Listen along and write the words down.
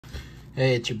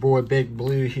Hey, it's your boy Big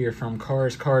Blue here from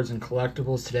Cars, Cards, and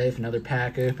Collectibles today for another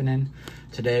pack opening.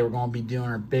 Today we're going to be doing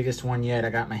our biggest one yet. I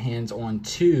got my hands on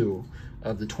 2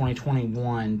 of the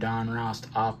 2021 donruss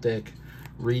optic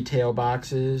retail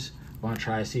boxes. I'm going to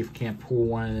try to see if we can't pull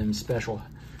one of them special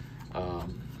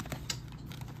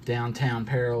downtown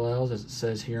parallels, as it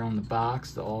says here on the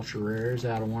box, the ultra rares,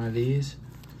 out of one of these.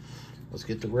 Let's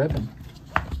get the ribbon.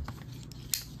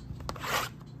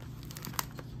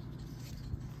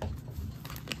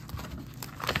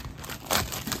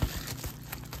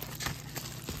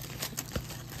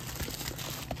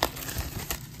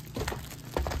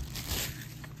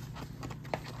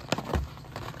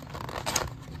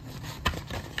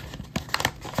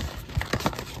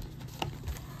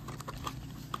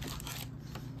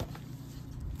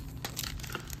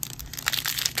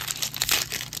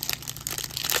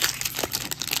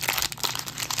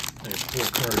 There's 4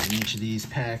 cards in each of these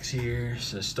packs here.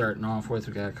 So starting off with,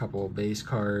 we got a couple of base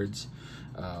cards.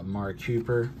 Mark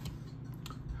Cooper,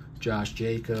 Josh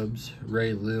Jacobs,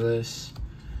 Ray Lewis,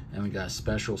 and we got a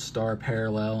special star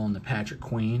parallel on the Patrick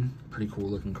Queen. Pretty cool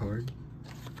looking card.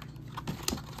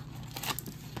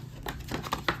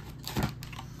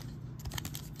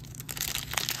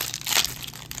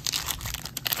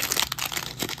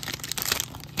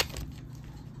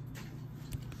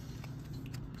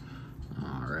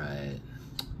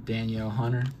 Danielle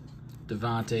Hunter,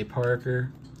 Devontae Parker,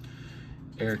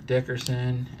 Eric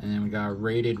Dickerson, and then we got a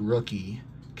rated rookie,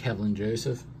 Kevin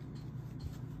Joseph.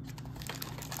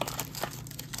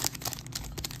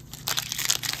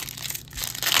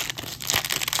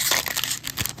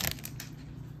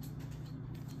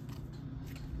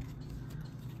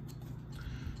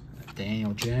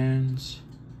 Daniel Jones,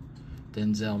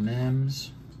 Denzel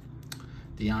Mims,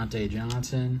 Deontay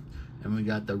Johnson, and we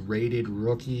got the rated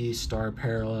rookie star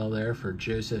parallel there for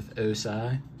Joseph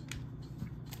Osai.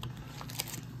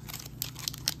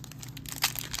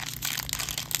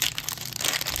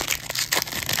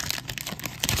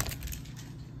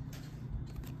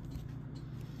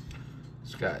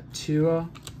 It's got Tua,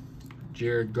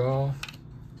 Jared Goff,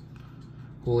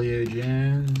 Julio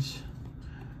Jones,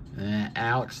 and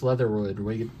Alex Leatherwood,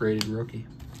 rated rookie.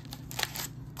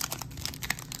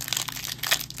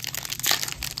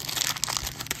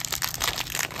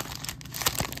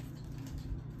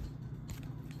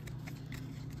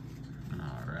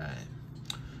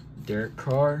 Derek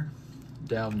Carr,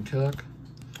 Dalvin Cook,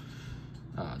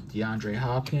 DeAndre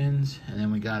Hopkins, and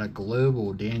then we got a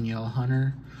global Danielle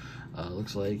Hunter.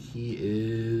 Looks like he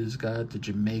is got the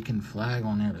Jamaican flag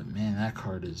on there, but man, that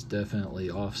card is definitely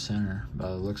off center by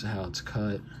the looks of how it's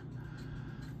cut.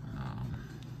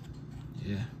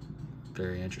 Yeah,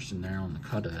 very interesting there on the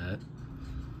cut of that,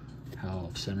 how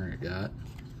off center it got.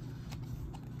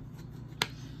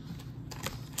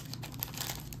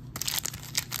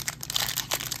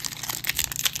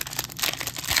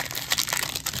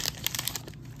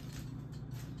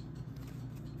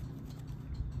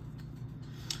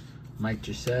 Mike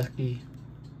Gesicki,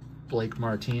 Blake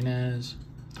Martinez,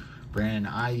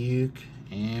 Brandon Ayuk,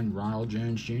 and Ronald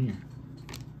Jones Jr.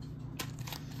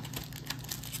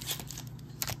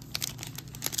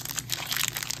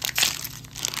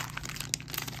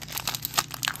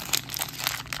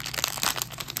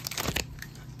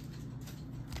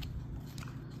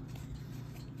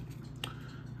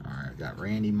 All right, got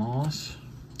Randy Moss,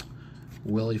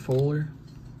 Willie Fuller,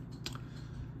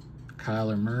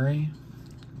 Kyler Murray.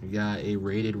 We got a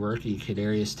rated rookie,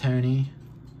 Kadarius Toney.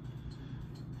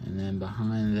 And then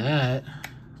behind that,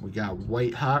 we got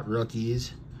white hot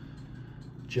rookies,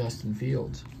 Justin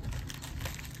Fields.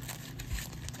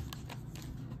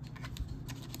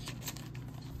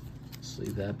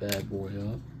 Sleeve that bad boy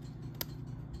up.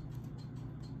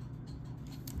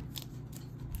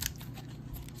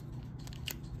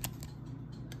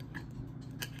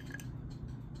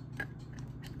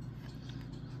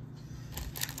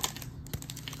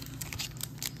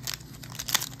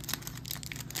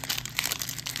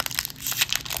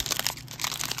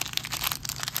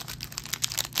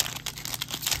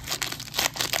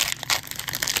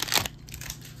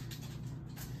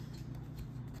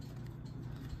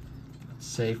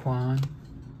 Saquon,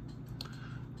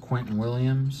 Quentin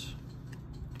Williams,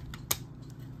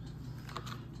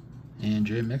 and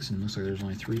Joe Mixon. Looks like there's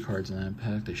only 3 cards in that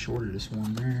pack. They shorted this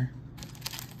one there.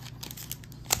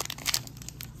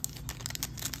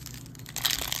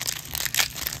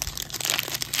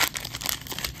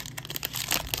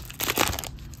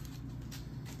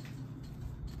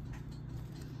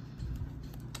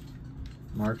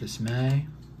 Marcus May,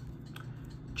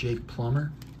 Jake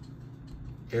Plummer,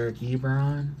 Eric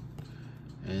Ebron,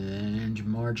 and then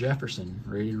Jamar Jefferson,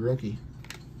 rated rookie.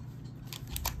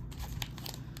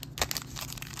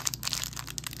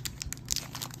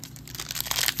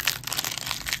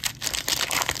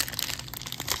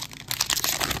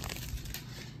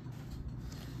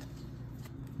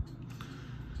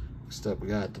 Next up, we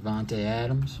got Devontae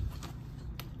Adams,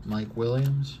 Mike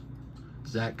Williams,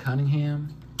 Zach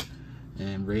Cunningham,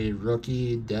 and rated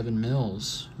rookie Devin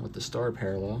Mills with the star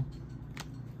parallel.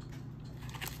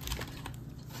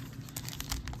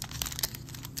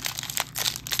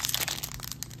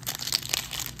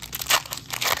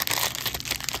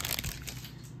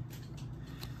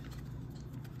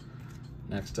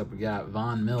 Next up, we got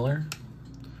Von Miller,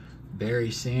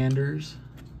 Barry Sanders,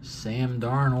 Sam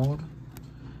Darnold,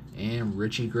 and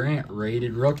Richie Grant,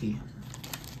 rated rookie.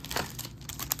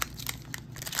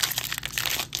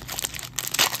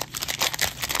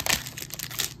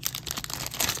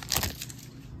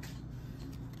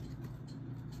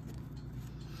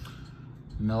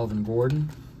 Melvin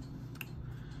Gordon,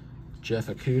 Jeff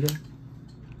Okudah,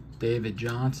 David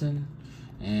Johnson,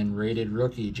 and rated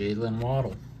rookie Jalen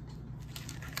Waddle.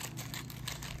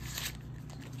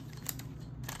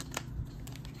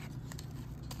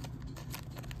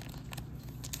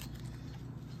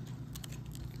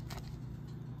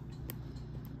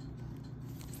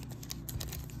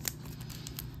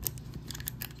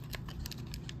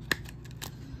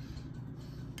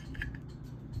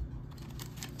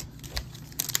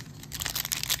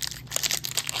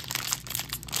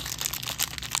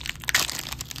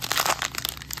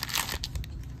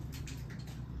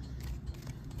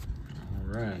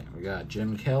 Alright, we got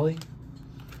Jim Kelly,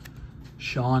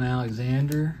 Sean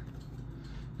Alexander,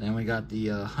 then we got the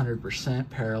 100%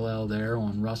 parallel there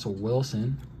on Russell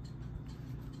Wilson,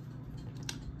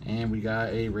 and we got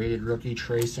a rated rookie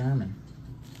Trey Sermon.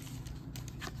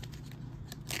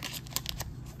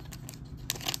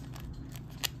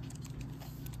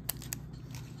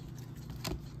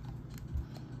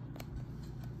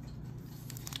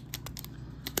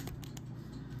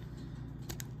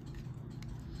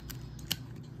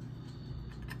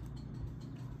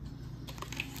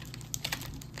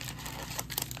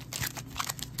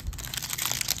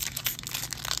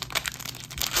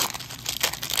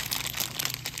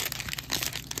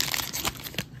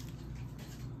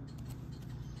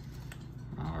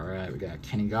 We got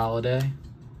Kenny Golladay,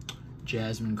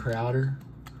 Jasmine Crowder,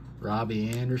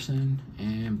 Robbie Anderson,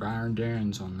 and Byron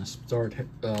Jones on the star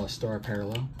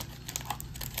parallel.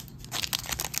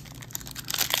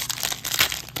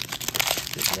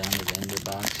 Get down to the end of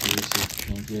the box here, see if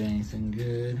we can't get anything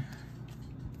good.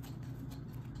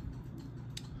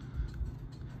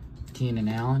 Keenan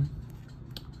Allen,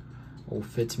 Old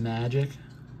Fitzmagic,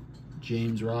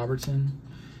 James Robertson,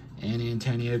 and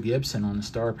Antonio Gibson on the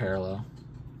star parallel.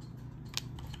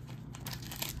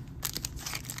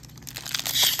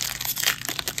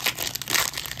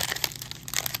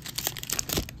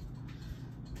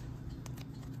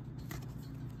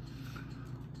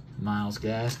 Myles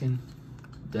Gaskin,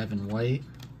 Devin White,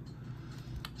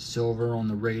 silver on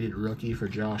the rated rookie for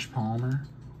Josh Palmer,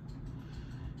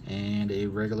 and a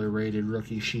regular rated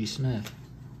rookie Shee Smith.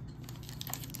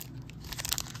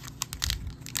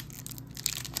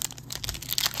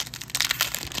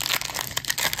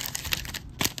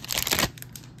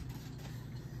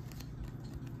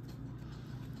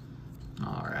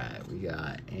 Alright, we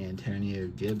got Antonio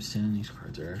Gibson. These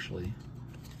cards are actually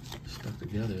stuck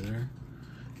together there.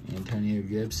 Antonio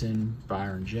Gibson,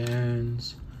 Byron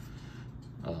Jones,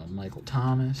 Michael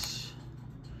Thomas,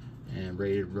 and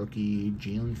rated rookie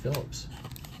Jalen Phillips.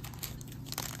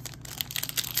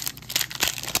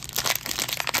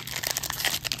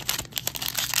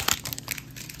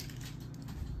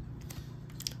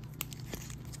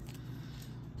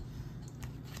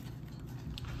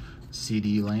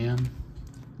 CeeDee Lamb,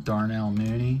 Darnell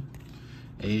Mooney,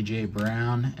 A.J.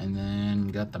 Brown, and then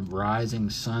got the rising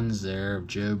suns there of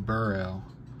Joe Burrow.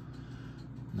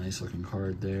 Nice looking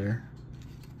card there.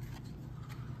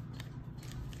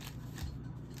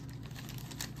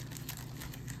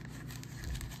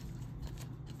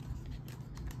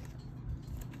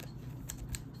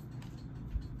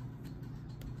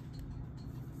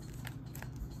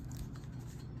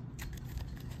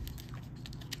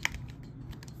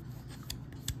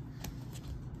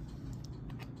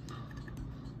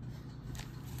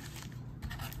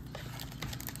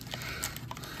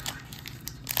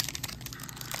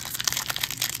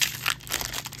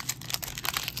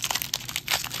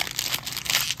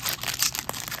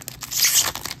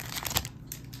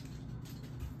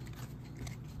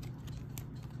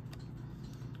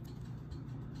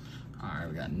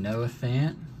 We got Noah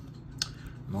Fant,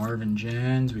 Marvin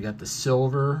Jones. We got the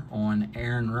silver on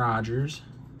Aaron Rodgers.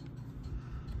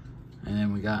 And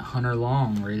then we got Hunter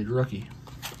Long, rated rookie.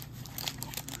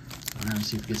 All right, let's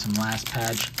see if we get some last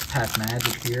pack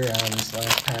magic here out of this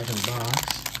last pack of the box.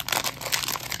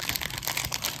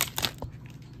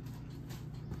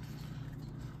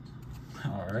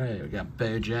 All right, we got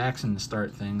Bo Jackson to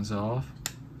start things off.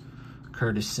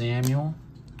 Curtis Samuel,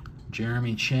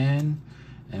 Jeremy Chin,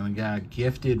 and we got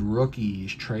gifted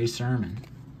rookies, Trey Sermon.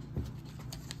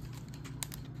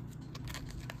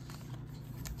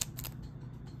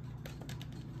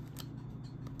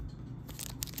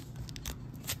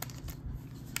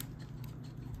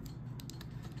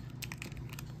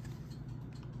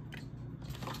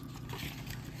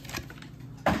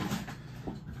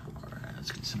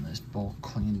 Let's get some of this bulk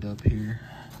cleaned up here.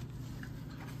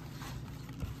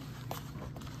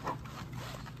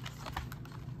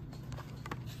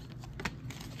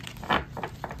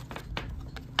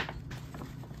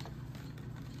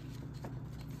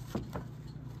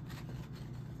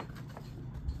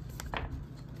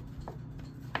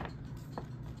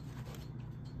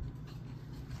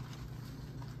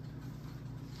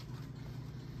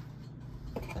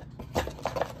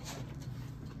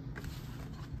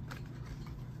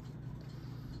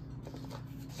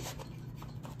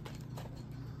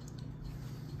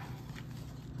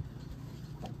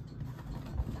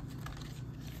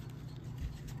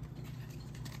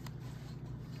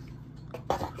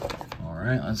 All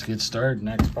right, let's get started.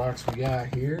 Next box we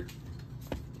got here.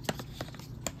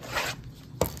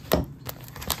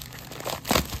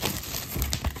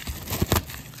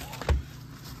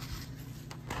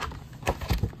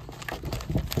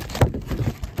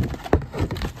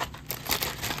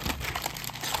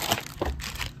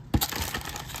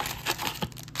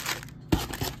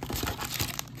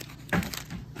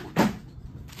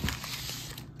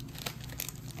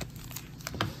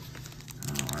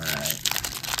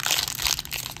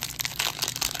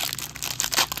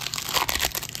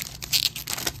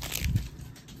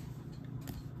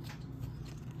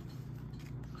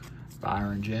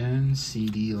 Byron Jones,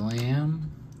 CD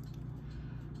Lamb,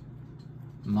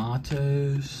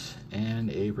 Matos,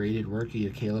 and a rated rookie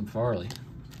of Caleb Farley.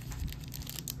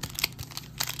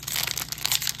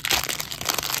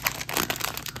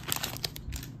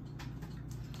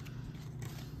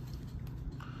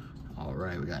 All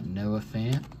right, we got Noah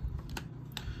Fant,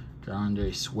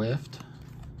 DeAndre Swift.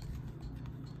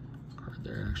 Card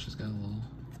there actually's got a little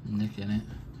nick in it.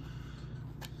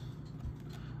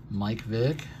 Mike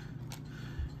Vick.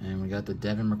 And we got the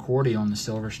Devin McCourty on the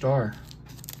Silver Star.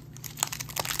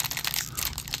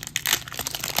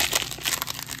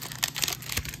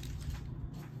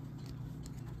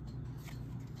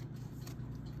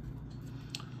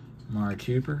 Amari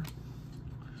Cooper.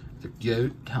 The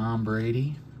GOAT, Tom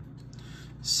Brady.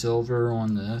 Silver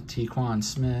on the Tyquan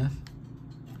Smith.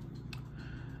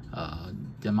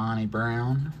 Damani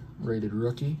Brown, rated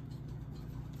rookie.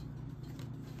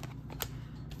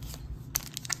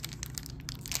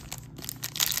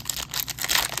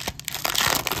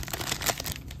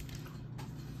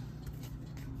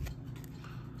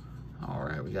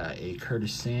 We got a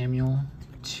Curtis Samuel,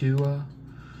 Tua,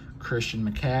 Christian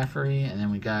McCaffrey, and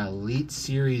then we got Elite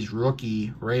Series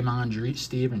rookie Raymond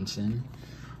Stevenson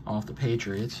off the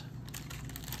Patriots.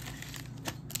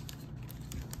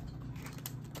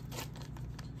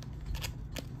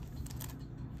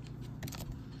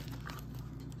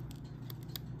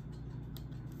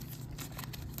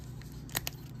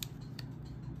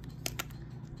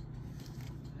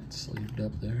 It's sleeved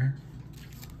up there.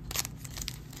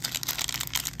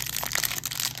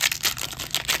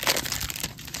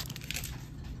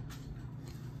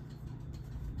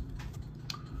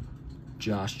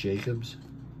 Josh Jacobs,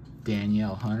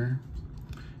 Danielle Hunter,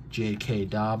 J.K.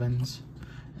 Dobbins,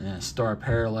 and then a star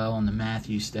parallel on the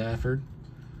Matthew Stafford.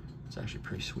 It's actually a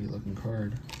pretty sweet looking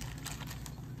card.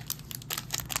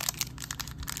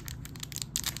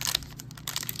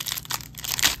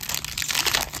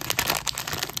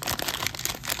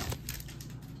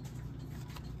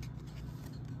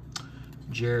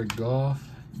 Jared Goff,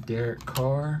 Derek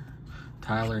Carr,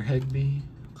 Tyler Higbee,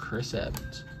 Chris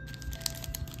Evans.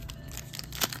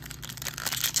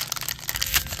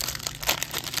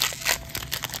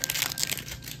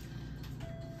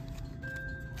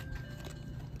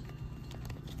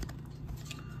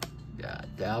 Got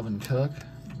Dalvin Cook,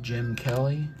 Jim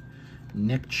Kelly,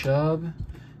 Nick Chubb,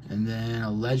 and then a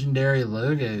legendary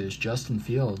logos, Justin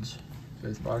Fields.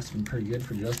 Both boxes have been pretty good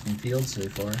for Justin Fields so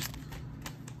far.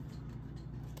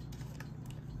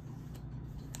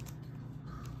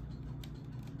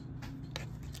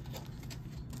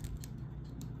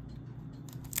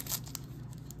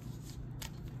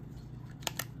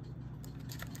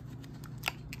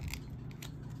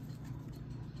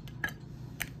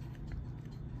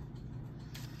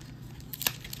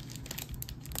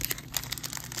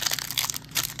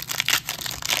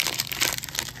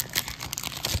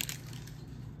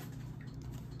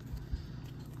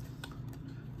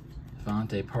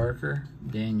 Devontae Parker,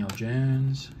 Daniel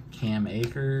Jones, Cam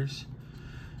Akers,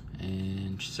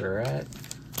 and Surratt.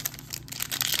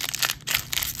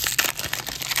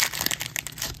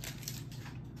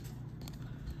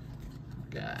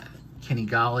 Got Kenny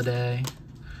Golladay,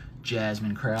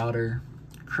 Jasmine Crowder,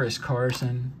 Chris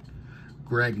Carson,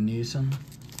 Greg Newsome.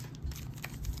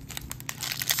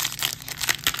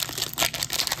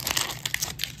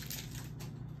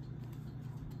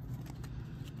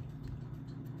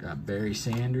 Got Barry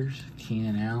Sanders,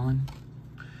 Keenan Allen,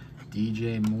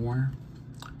 DJ Moore,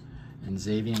 and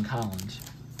Xavier Collins.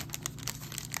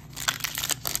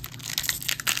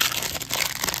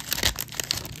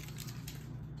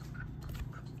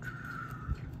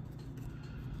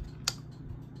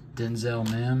 Denzel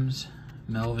Mims,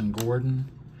 Melvin Gordon,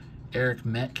 Eric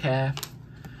Metcalf,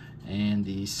 and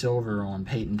the silver on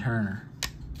Peyton Turner.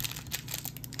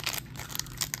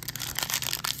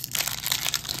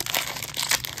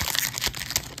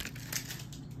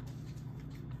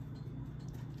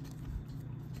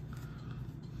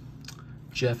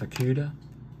 Jeff Okudah,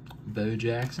 Bo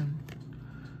Jackson,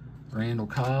 Randall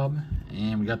Cobb,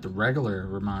 and we got the regular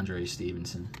Ramondre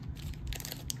Stevenson.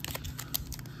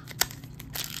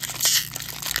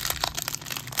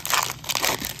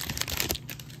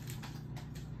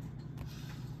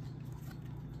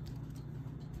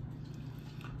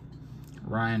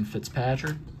 Ryan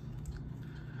Fitzpatrick,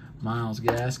 Myles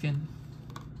Gaskin,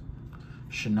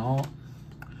 Chenault,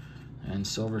 and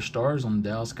silver stars on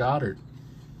Dallas Goedert.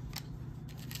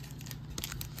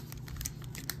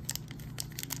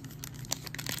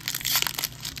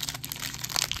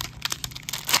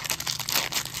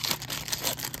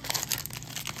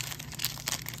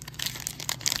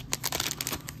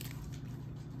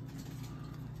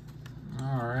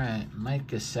 All right, Mike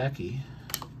Gesicki,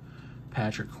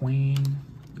 Patrick Queen,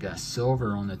 got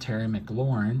silver on the Terry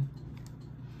McLaurin,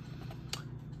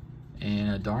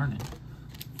 and a Darnell.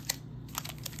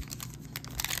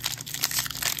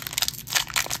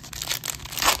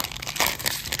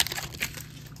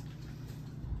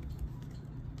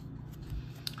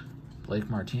 Blake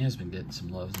Martinez has been getting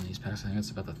some loves in these packs. I think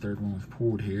that's about the third one we've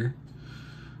pulled here.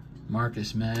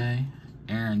 Marcus May,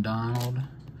 Aaron Donald,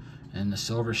 and the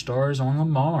silver stars on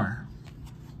Lamar.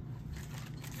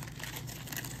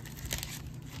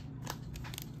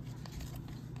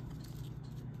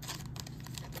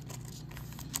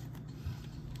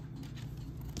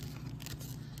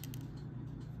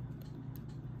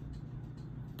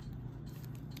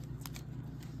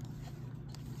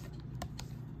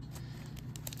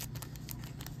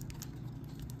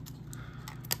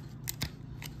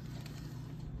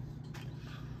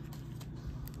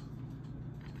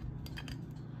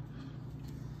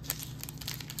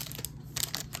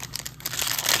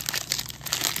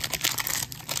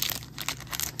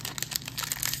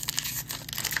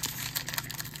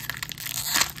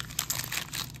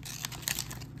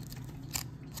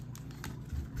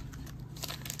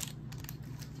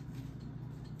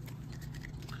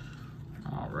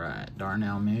 Alright,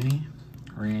 Darnell Mooney,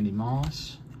 Randy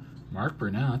Moss, Mark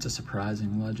Brunell. That's a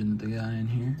surprising legend that they got in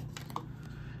here.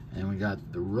 And we got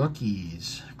the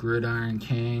rookies, Gridiron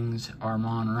Kings,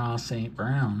 Amon-Ra St.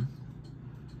 Brown.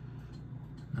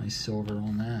 Nice silver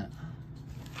on that.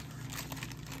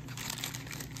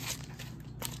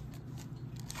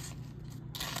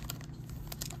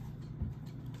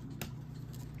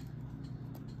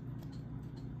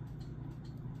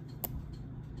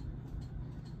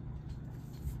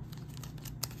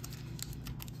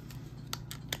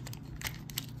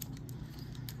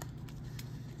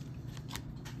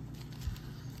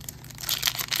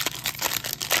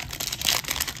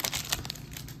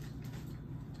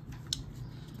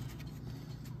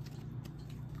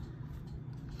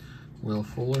 Will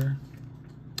Fuller,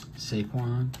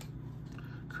 Saquon,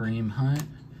 Kareem Hunt,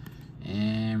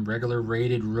 and regular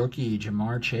rated rookie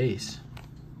Jamar Chase.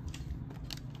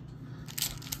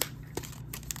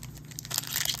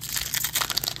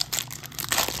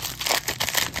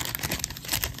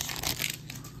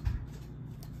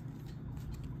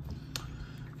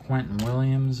 Quentin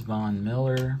Williams, Von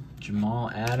Miller, Jamal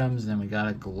Adams, then we got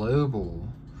a global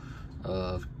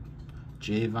of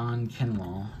Javon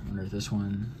Kinlaw. I wonder if this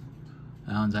one,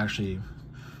 that one's actually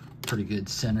pretty good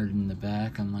centered in the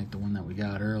back, unlike the one that we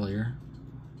got earlier.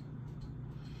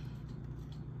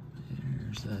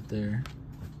 There's that there.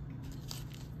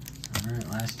 All right,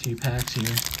 last two packs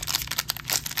here.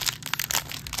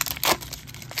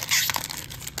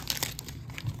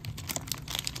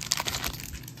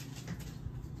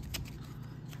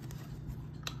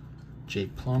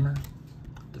 Jake Plummer,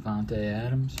 Devontae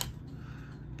Adams,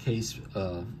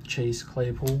 Chase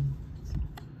Claypool,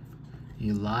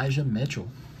 Elijah Mitchell.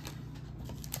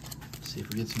 See if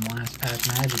we get some last pack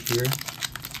magic here.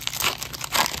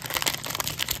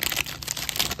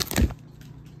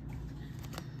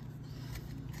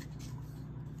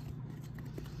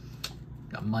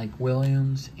 Got Mike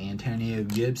Williams, Antonio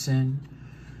Gibson,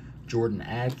 Jordan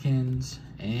Adkins,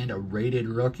 and a rated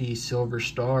rookie silver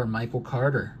star, Michael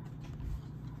Carter.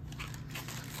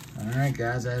 All right,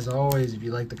 guys, as always, if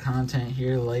you like the content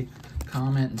here, like,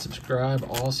 comment, and subscribe.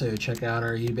 Also, check out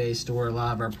our eBay store. A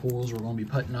lot of our pools we're going to be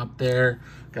putting up there.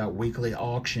 Got weekly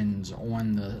auctions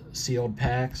on the sealed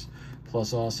packs,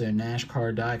 plus also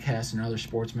NASCAR diecast and other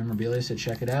sports memorabilia, so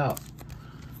check it out.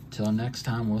 Till next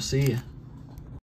time, we'll see you.